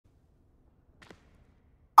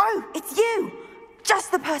Oh, it's you!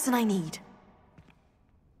 Just the person I need.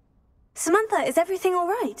 Samantha, is everything all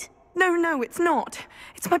right? No, it's not.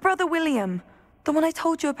 It's my brother William, the one I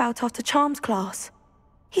told you about after Charms class.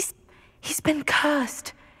 He's been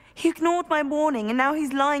cursed. He ignored my warning and now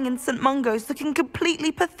he's lying in St. Mungo's looking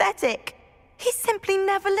completely pathetic. He simply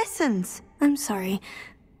never listens. I'm sorry.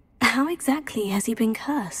 How exactly has he been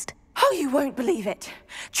cursed? Oh, you won't believe it.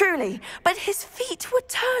 Truly, but his feet were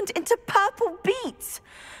turned into purple beets.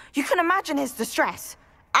 You can imagine his distress.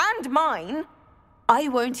 And mine. I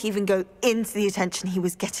won't even go into the attention he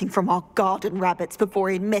was getting from our garden rabbits before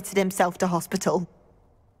he admitted himself to hospital.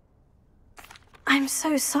 I'm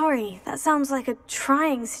so sorry. That sounds like a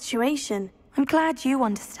trying situation. I'm glad you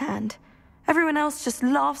understand. Everyone else just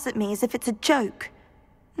laughs at me as if it's a joke.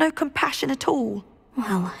 No compassion at all.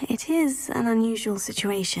 Well, it is an unusual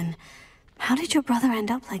situation. How did your brother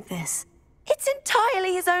end up like this? It's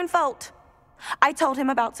entirely his own fault. I told him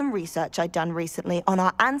about some research I'd done recently on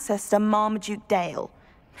our ancestor Marmaduke Dale.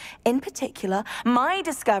 In particular, my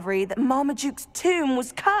discovery that Marmaduke's tomb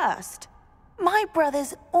was cursed. My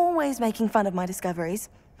brother's always making fun of my discoveries.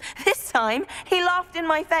 This time, he laughed in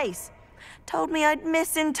my face. Told me I'd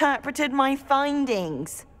misinterpreted my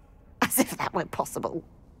findings. As if that were possible.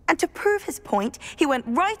 And to prove his point, he went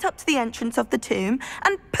right up to the entrance of the tomb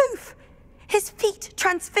and poof! His feet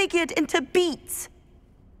transfigured into beets.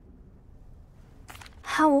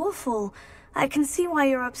 How awful. I can see why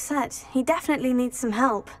you're upset. He definitely needs some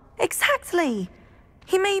help. Exactly.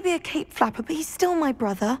 He may be a cape flapper, but he's still my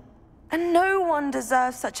brother. And no one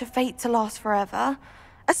deserves such a fate to last forever,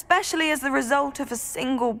 especially as the result of a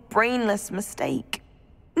single brainless mistake.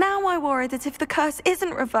 Now I worry that if the curse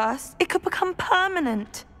isn't reversed, it could become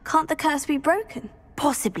permanent. Can't the curse be broken?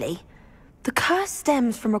 Possibly. The curse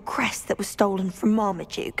stems from a crest that was stolen from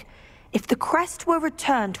Marmaduke. If the crest were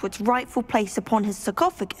returned to its rightful place upon his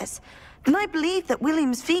sarcophagus, then I believe that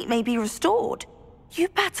William's feet may be restored. You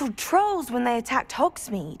battled trolls when they attacked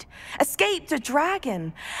Hogsmeade, escaped a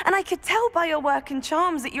dragon, and I could tell by your work in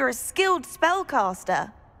charms that you're a skilled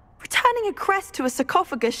spellcaster. Returning a crest to a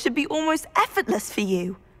sarcophagus should be almost effortless for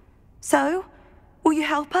you. So, will you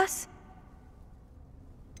help us?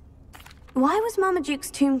 Why was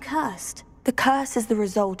Marmaduke's tomb cursed? The curse is the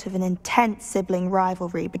result of an intense sibling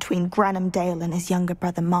rivalry between Granham Dale and his younger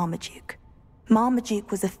brother Marmaduke. Marmaduke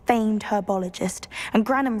was a famed herbologist, and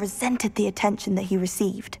Granham resented the attention that he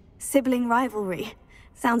received. Sibling rivalry.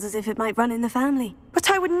 Sounds as if it might run in the family. But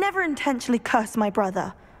I would never intentionally curse my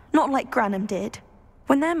brother, not like Granham did.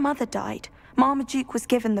 When their mother died, Marmaduke was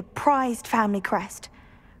given the prized family crest.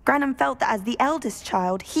 Granham felt that as the eldest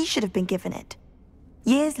child, he should have been given it.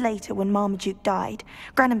 Years later, when Marmaduke died,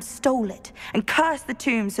 Granham stole it and cursed the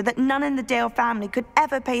tomb so that none in the Dale family could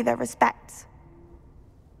ever pay their respects.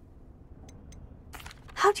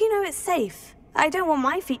 How do you know it's safe? I don't want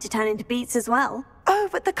my feet to turn into beets as well. Oh,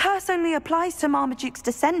 but the curse only applies to Marmaduke's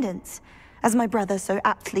descendants, as my brother so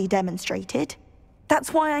aptly demonstrated.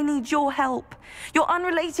 That's why I need your help. You're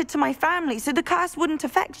unrelated to my family, so the curse wouldn't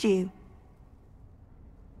affect you.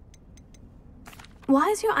 Why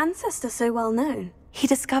is your ancestor so well known? He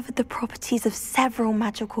discovered the properties of several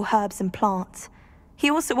magical herbs and plants. He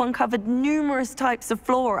also uncovered numerous types of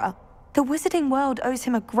flora. The wizarding world owes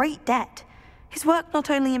him a great debt. His work not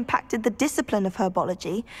only impacted the discipline of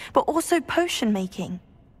herbology, but also potion making.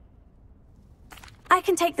 I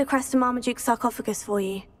can take the crest to Marmaduke's sarcophagus for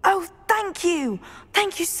you. Oh, thank you!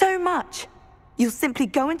 Thank you so much! You'll simply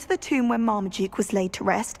go into the tomb where Marmaduke was laid to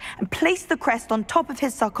rest and place the crest on top of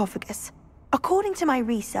his sarcophagus. According to my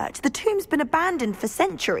research, the tomb's been abandoned for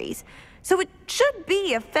centuries, so it should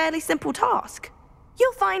be a fairly simple task.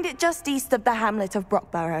 You'll find it just east of the hamlet of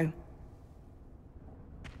Brockborough.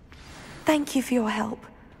 Thank you for your help.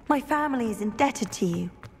 My family is indebted to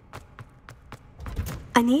you.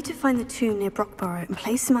 I need to find the tomb near Brockborough and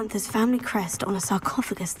place Samantha's family crest on a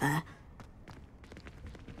sarcophagus there.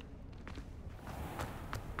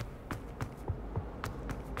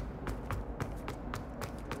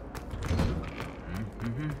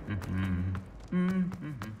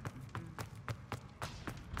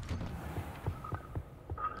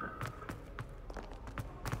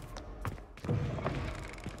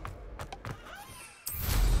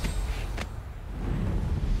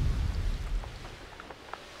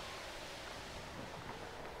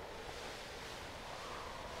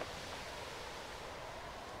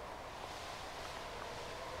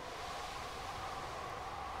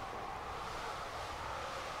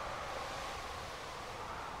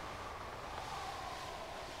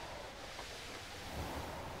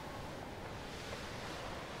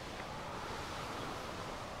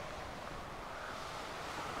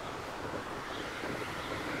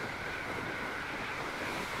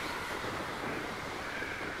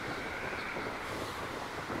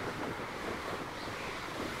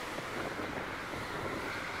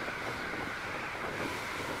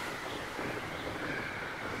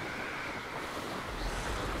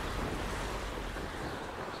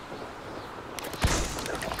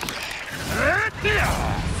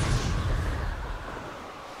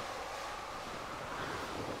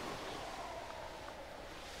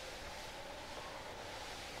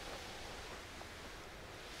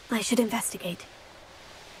 I should investigate.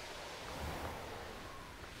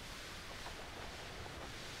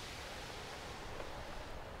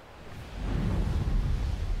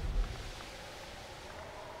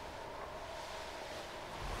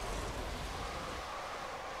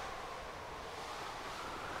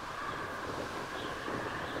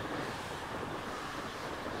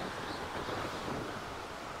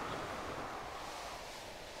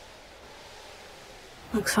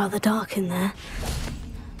 Looks rather dark in there.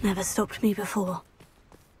 Never stopped me before.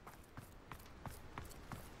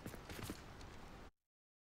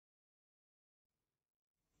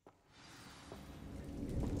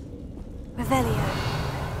 Revelio.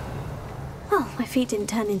 Well, my feet didn't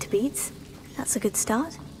turn into beads. That's a good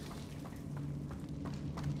start.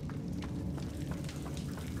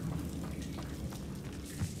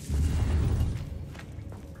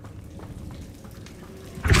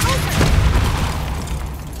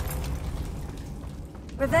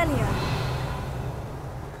 Revelio.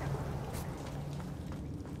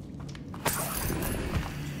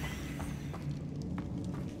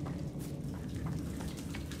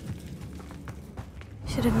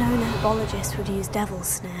 Should have known a herbologist would use Devil's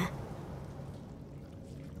Snare.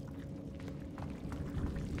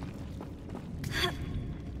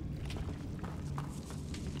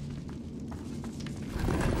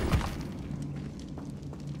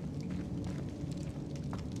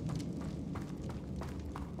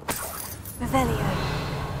 Revelio.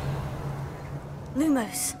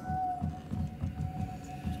 Lumos.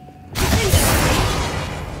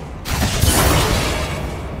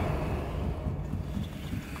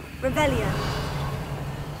 Revelio.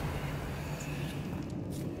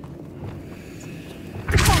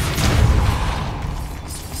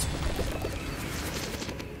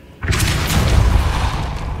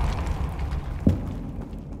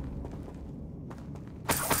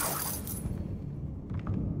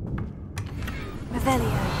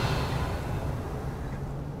 Revelio.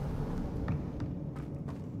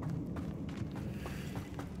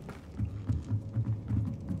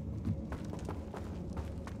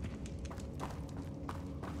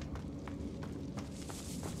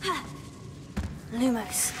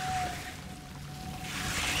 Lumos.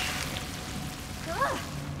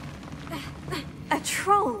 A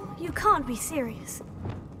troll? You can't be serious.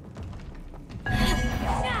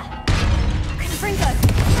 Confringo!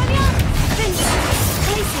 Vince!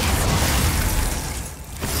 Places!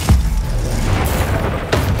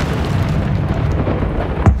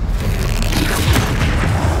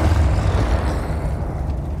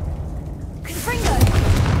 Confringo!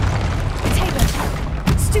 Tabor!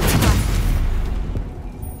 Stupefy!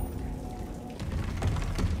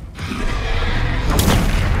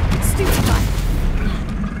 Stupefy!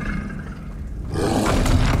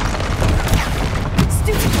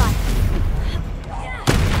 Stupefy!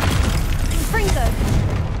 Confringo!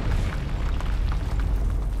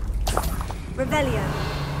 Revelio!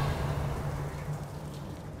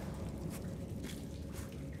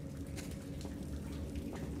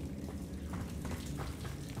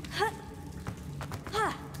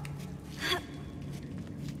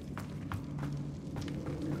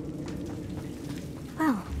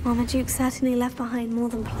 Well, Marmaduke certainly left behind more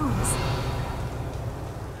than plants.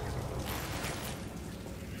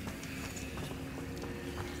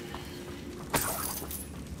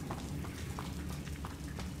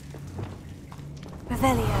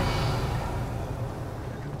 Revelio.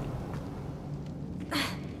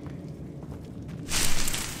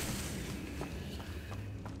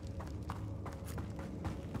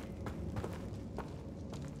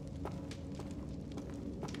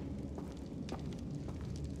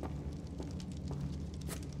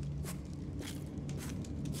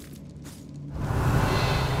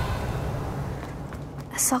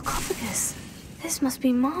 A sarcophagus. This must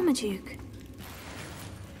be Marmaduke.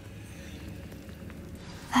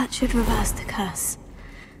 That should reverse the curse.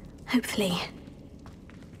 Hopefully.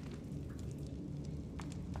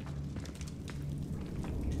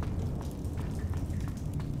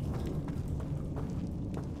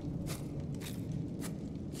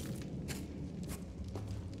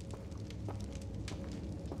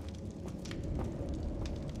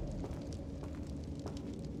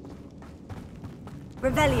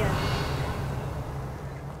 Revelio.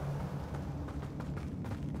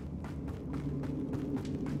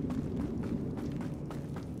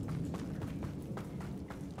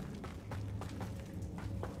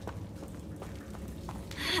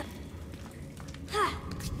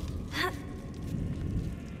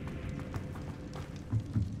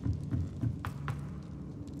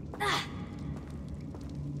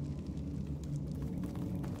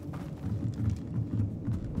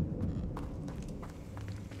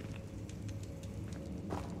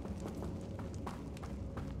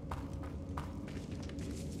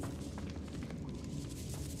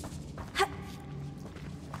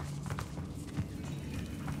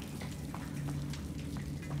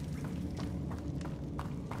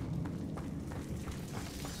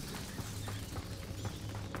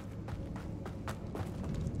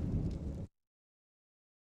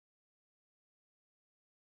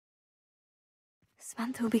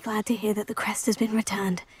 Samantha will be glad to hear that the crest has been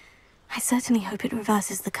returned. I certainly hope it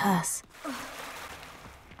reverses the curse.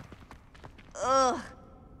 Ugh.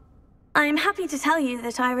 I'm happy to tell you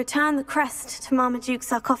that I returned the crest to Marmaduke's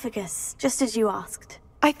sarcophagus, just as you asked.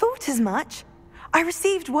 I thought as much. I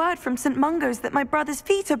received word from St. Mungo's that my brother's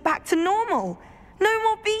feet are back to normal. No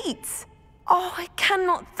more beats. Oh, I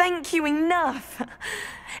cannot thank you enough.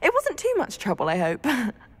 It wasn't too much trouble, I hope.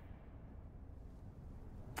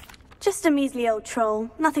 Just a measly old troll,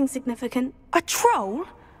 nothing significant. A troll?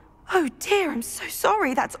 Oh dear, I'm so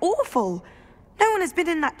sorry, that's awful. No one has been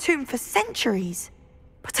in that tomb for centuries.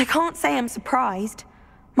 But I can't say I'm surprised.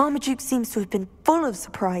 Marmaduke seems to have been full of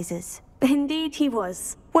surprises. Indeed he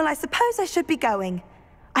was. Well, I suppose I should be going.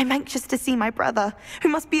 I'm anxious to see my brother, who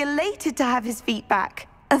must be elated to have his feet back.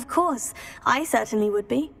 Of course, I certainly would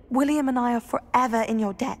be. William and I are forever in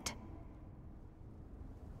your debt.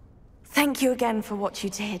 Thank you again for what you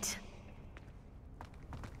did.